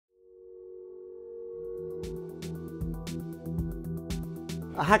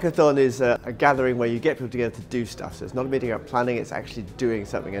A hackathon is a gathering where you get people together to do stuff. So it's not a meeting about planning, it's actually doing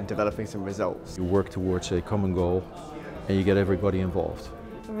something and developing some results. You work towards a common goal and you get everybody involved.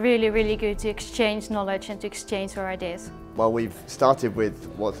 Really, really good to exchange knowledge and to exchange our ideas. Well, we've started with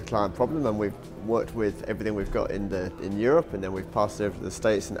what's the client problem, and we've worked with everything we've got in Europe, and then we've passed it over to the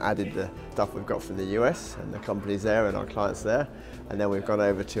States and added the stuff we've got from the US and the companies there and our clients there. And then we've gone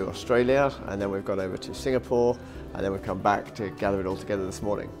over to Australia, and then we've gone over to Singapore, and then we've come back to gather it all together this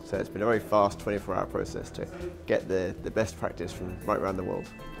morning. So it's been a very fast 24-hour process to get the best practice from right around the world.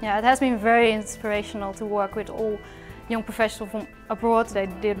 Yeah, it has been very inspirational to work with all young professionals from abroad. They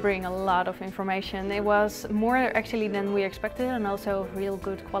did bring a lot of information. It was more actually than we expected and also real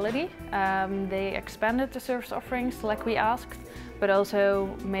good quality. They expanded the service offerings like we asked, but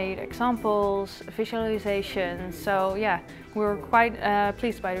also made examples, visualizations. So yeah, we were quite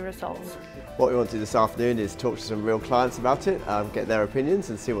pleased by the results. What we want to do this afternoon is talk to some real clients about it, get their opinions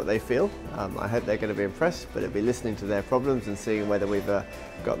and see what they feel. I hope they're going to be impressed, but it'll be listening to their problems and seeing whether we've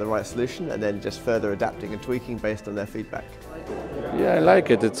got the right solution, and then just further adapting and tweaking based on their feedback. Yeah, I like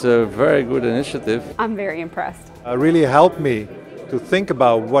it. It's a very good initiative. I'm very impressed. It really helped me to think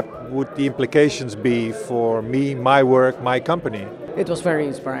about what would the implications be for me, my work, my company. It was very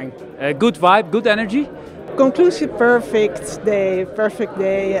inspiring. A good vibe, good energy. Conclusive, perfect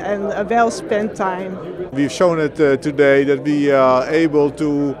day and a well-spent time. We've shown it today that we are able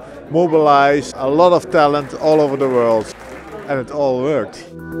to mobilize a lot of talent all over the world, and it all worked.